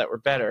myself that were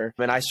better.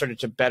 And I started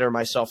to better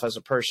myself as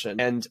a person.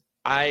 And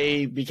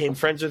I became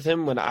friends with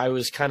him when I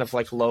was kind of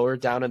like lower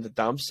down in the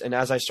dumps. And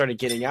as I started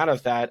getting out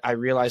of that, I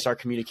realized our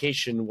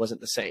communication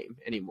wasn't the same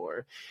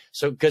anymore.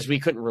 So because we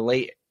couldn't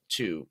relate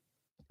to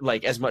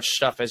like as much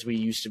stuff as we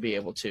used to be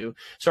able to.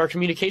 So our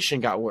communication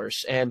got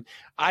worse. And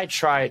I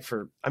tried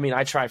for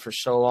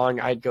so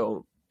long. I'd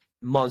go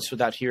months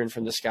without hearing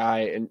from this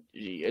guy, and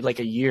like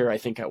a year, I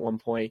think, at one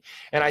point.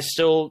 And I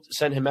still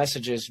send him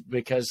messages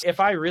because if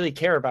I really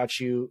care about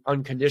you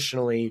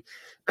unconditionally,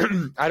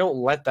 I don't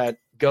let that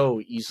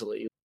go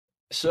easily.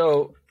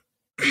 So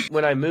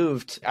when I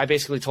moved, I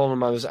basically told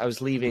him I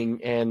was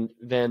leaving, and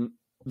then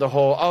the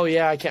whole, oh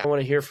yeah, I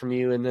want to hear from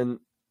you, and then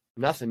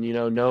nothing,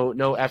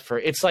 no effort.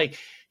 It's like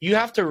you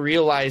have to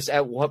realize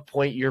at what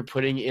point you're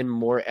putting in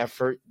more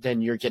effort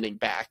than you're getting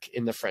back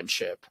in the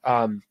friendship.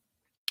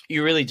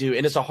 You really do.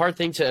 And it's a hard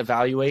thing to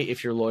evaluate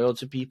if you're loyal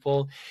to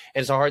people.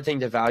 And it's a hard thing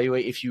to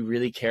evaluate if you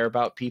really care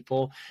about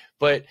people.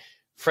 But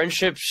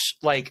friendships,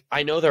 like,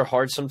 I know they're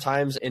hard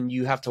sometimes and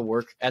you have to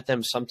work at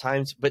them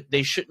sometimes, but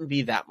they shouldn't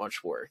be that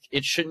much work.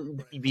 It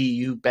shouldn't be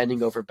you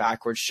bending over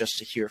backwards just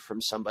to hear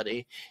from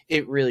somebody.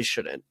 It really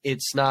shouldn't.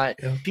 It's not.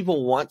 Yeah.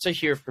 People want to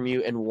hear from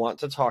you and want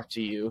to talk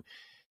to you.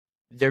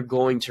 They're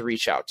going to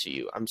reach out to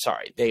you. I'm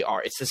sorry. They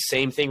are. It's the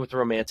same thing with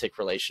romantic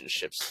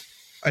relationships.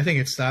 I think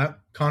it's that,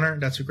 Connor.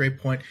 That's a great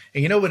point.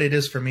 And you know what it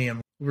is for me? And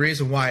the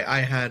reason why I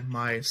had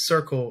my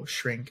circle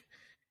shrink,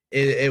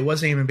 it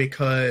wasn't even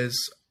because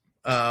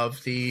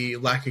of the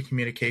lack of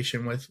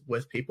communication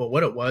with people.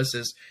 What it was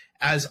is,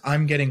 as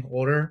I'm getting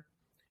older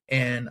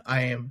and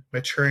I am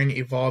maturing,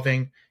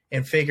 evolving,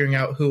 and figuring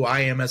out who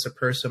I am as a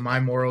person, my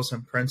morals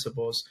and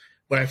principles,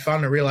 what I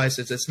found to realize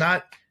is it's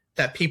not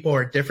that people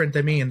are different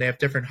than me and they have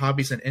different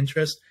hobbies and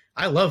interests.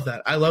 I love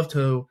that. I love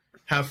to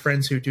have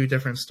friends who do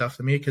different stuff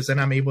than me, because then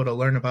I'm able to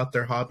learn about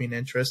their hobby and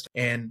interest,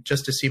 and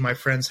just to see my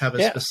friends have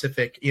a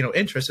specific,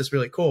 interest is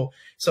really cool.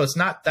 So it's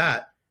not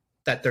that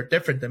they're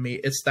different than me.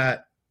 It's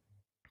that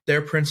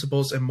their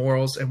principles and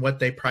morals and what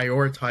they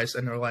prioritize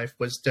in their life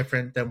was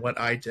different than what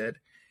I did.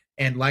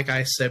 And like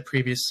I said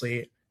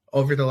previously,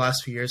 over the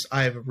last few years,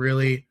 I have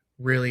really,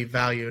 really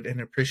valued and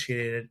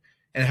appreciated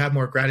and have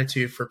more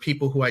gratitude for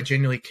people who I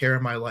genuinely care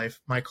in my life,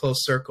 my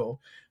close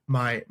circle,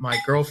 my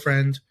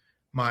girlfriend,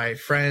 my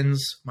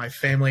friends, my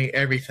family,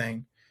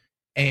 everything.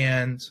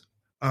 And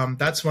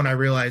that's when I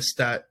realized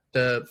that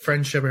the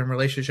friendship and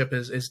relationship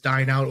is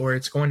dying out, or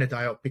it's going to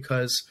die out,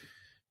 because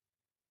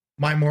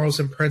my morals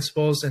and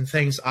principles and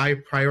things I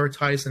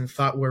prioritized and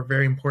thought were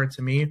very important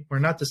to me were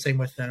not the same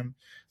with them.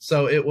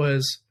 So it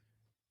was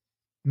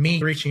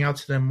me reaching out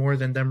to them more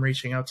than them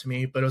reaching out to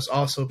me, but it was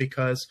also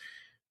because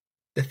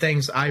the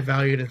things I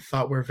valued and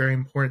thought were very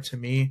important to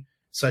me,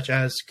 such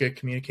as good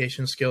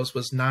communication skills,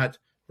 was not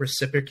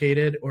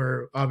reciprocated,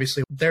 or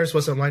obviously theirs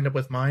wasn't lined up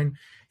with mine,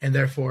 and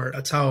therefore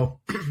that's how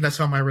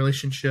my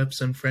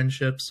relationships and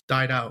friendships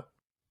died out.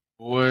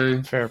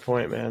 Boy, fair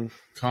point, man.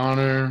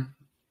 Connor,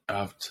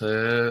 I've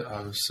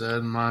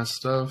said my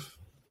stuff.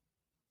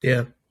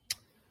 Yeah.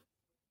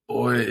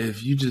 Boy,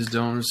 if you just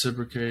don't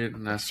reciprocate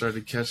and I start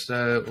to catch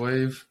that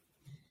wave,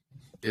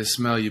 it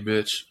smell you,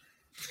 bitch.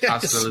 I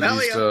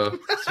smell you.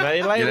 Smell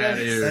you later. Get out of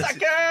here.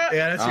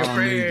 That's your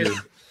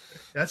phrase.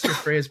 That's your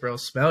phrase, bro.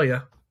 Smell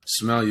you.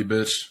 Smell you,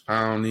 bitch.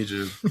 I don't need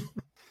you.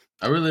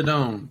 I really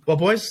don't. Well,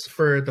 boys,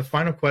 for the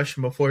final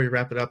question before we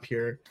wrap it up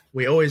here,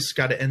 we always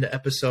got to end the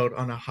episode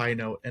on a high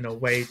note, and a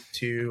way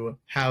to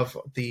have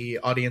the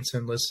audience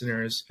and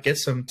listeners get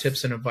some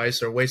tips and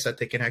advice, or ways that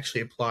they can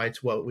actually apply to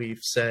what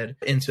we've said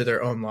into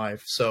their own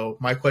life. So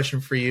my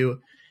question for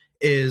you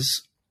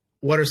is,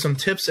 what are some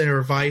tips and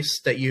advice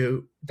that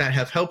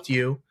have helped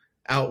you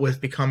out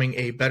with becoming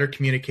a better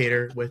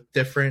communicator with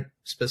different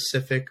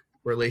specific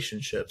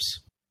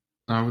relationships?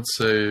 I would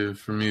say,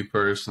 for me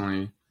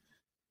personally,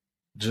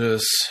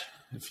 just,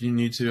 if you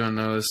need to, I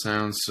know this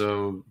sounds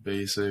so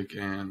basic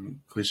and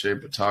cliche,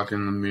 but talk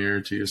in the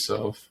mirror to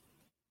yourself.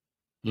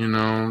 You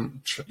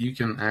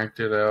can act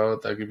it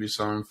out. That could be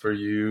something for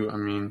you. I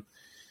mean,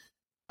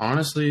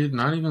 honestly,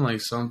 not even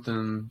like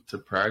something to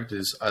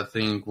practice. I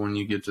think when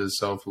you get to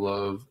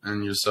self-love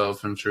and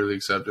yourself and truly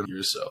accepting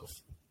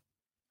yourself,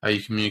 how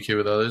you communicate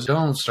with others,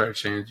 don't start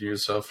changing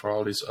yourself for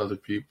all these other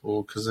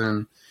people, because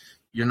then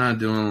you're not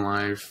doing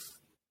life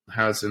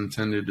how it's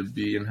intended to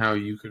be, and how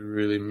you could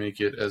really make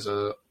it as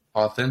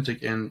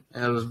authentic and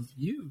as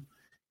you.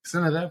 Because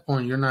then at that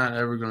point, you're not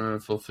ever going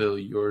to fulfill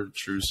your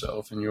true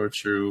self and your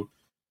true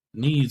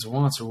needs,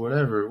 wants, or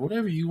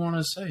whatever you want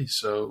to say.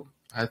 So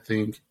I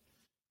think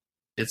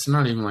it's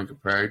not even like a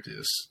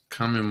practice.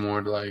 Coming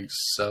more to like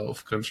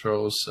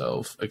self-control,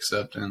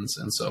 self-acceptance,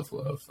 and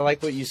self-love. I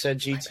like what you said,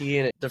 GT,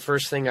 and the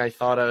first thing I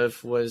thought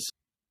of was,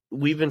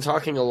 we've been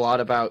talking a lot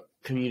about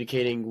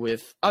communicating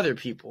with other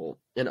people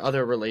in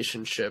other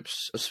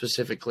relationships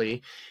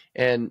specifically,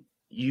 and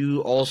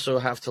you also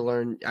have to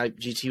learn,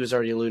 GT was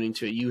already alluding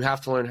to it, you have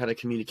to learn how to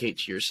communicate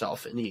to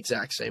yourself in the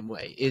exact same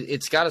way.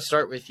 It's got to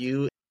start with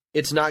you.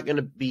 it's not going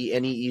to be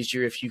any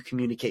easier if you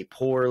communicate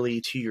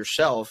poorly to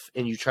yourself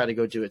and you try to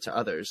go do it to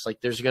others.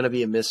 Like, there's going to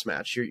be a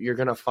mismatch. You're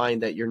going to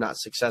find that you're not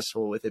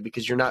successful with it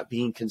because you're not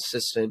being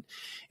consistent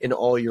in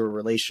all your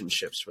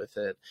relationships with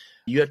it.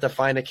 You have to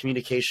find a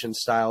communication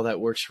style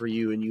that works for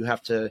you, and you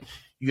have to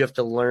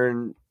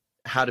learn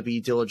how to be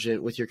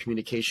diligent with your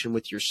communication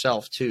with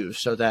yourself too,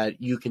 so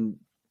that you can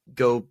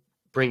go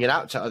bring it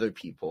out to other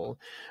people.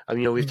 I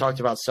mean, we've talked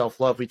about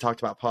self-love. We talked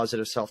about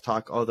positive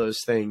self-talk, all those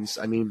things.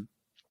 I mean,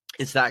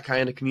 it's that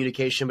kind of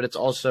communication, but it's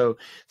also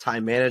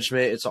time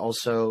management. It's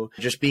also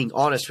just being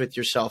honest with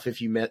yourself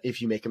if you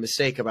make a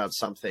mistake about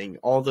something,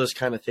 all those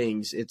kind of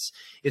things.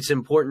 It's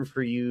important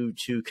for you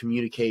to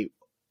communicate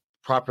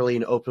properly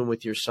and open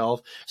with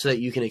yourself so that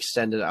you can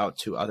extend it out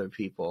to other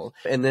people.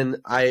 And then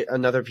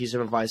another piece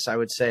of advice I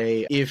would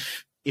say,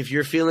 if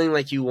you're feeling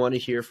like you want to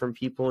hear from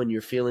people and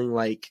you're feeling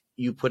like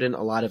you put in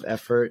a lot of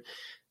effort,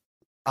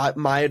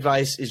 my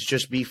advice is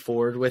just be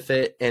forward with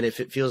it. And if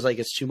it feels like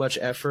it's too much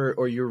effort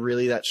or you're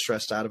really that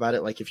stressed out about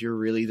it, like if you're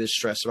really this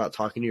stressed about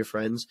talking to your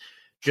friends,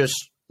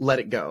 just let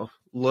it go.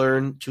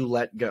 Learn to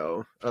let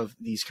go of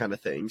these kind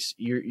of things.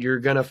 You're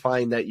going to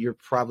find that you're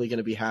probably going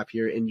to be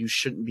happier, and you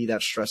shouldn't be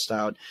that stressed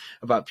out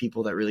about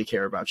people that really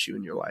care about you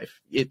in your life.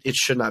 It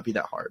should not be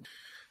that hard.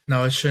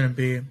 No, it shouldn't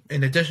be.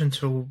 In addition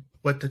to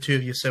what the two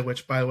of you said,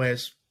 which by the way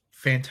is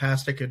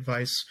fantastic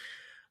advice,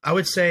 I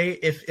would say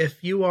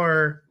if you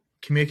are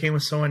communicating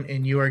with someone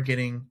and you are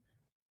getting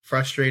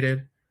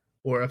frustrated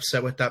or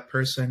upset with that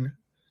person,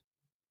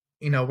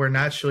 we're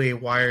naturally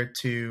wired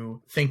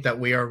to think that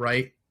we are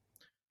right.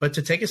 But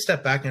to take a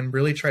step back and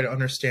really try to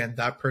understand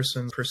that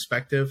person's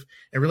perspective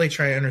and really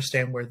try to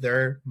understand where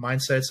their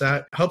mindset's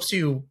at helps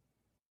you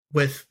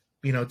with,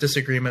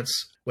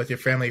 disagreements with your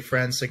family,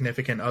 friends,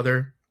 significant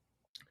other,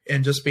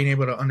 and just being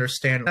able to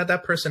understand that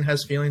that person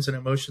has feelings and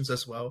emotions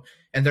as well.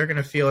 And they're going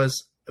to feel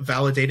as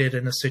validated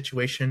in a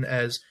situation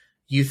as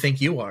you think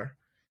you are,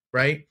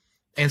 right?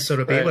 And so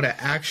to be able to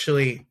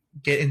actually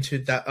get into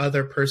that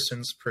other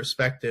person's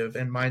perspective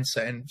and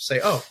mindset and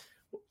say, oh,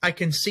 I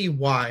can see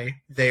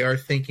why they are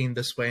thinking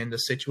this way in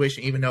this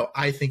situation, even though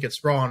I think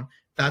it's wrong.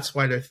 That's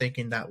why they're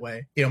thinking that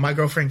way. My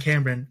girlfriend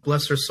Cameron,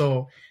 bless her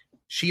soul,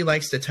 she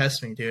likes to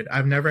test me, dude.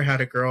 I've never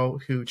had a girl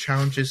who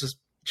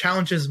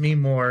challenges me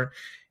more,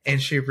 and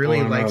she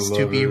really likes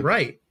to be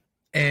right.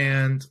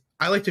 And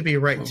I like to be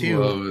right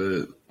too. Love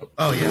it.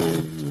 Oh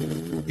yeah.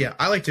 Yeah,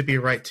 I like to be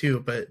right too,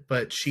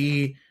 but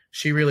she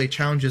really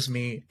challenges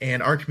me,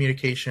 and our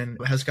communication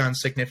has gotten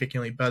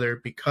significantly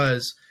better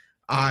because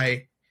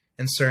I,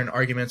 in certain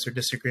arguments or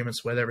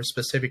disagreements, whatever,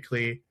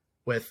 specifically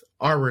with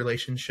our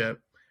relationship,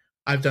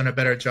 I've done a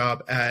better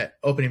job at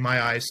opening my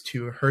eyes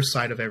to her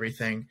side of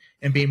everything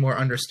and being more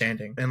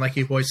understanding. And like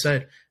you boys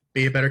said,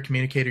 be a better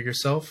communicator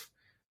yourself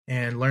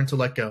and learn to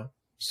let go.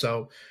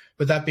 So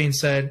with that being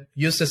said,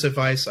 use this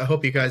advice. I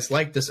hope you guys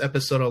liked this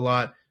episode a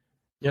lot.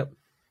 Yep.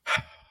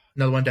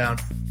 Another one down.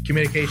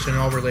 Communication in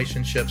all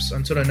relationships.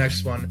 Until the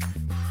next one,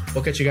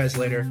 we'll catch you guys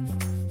later.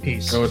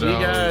 Peace. Go See you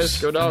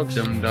guys. Go Dogs.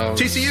 Them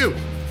dogs. TCU.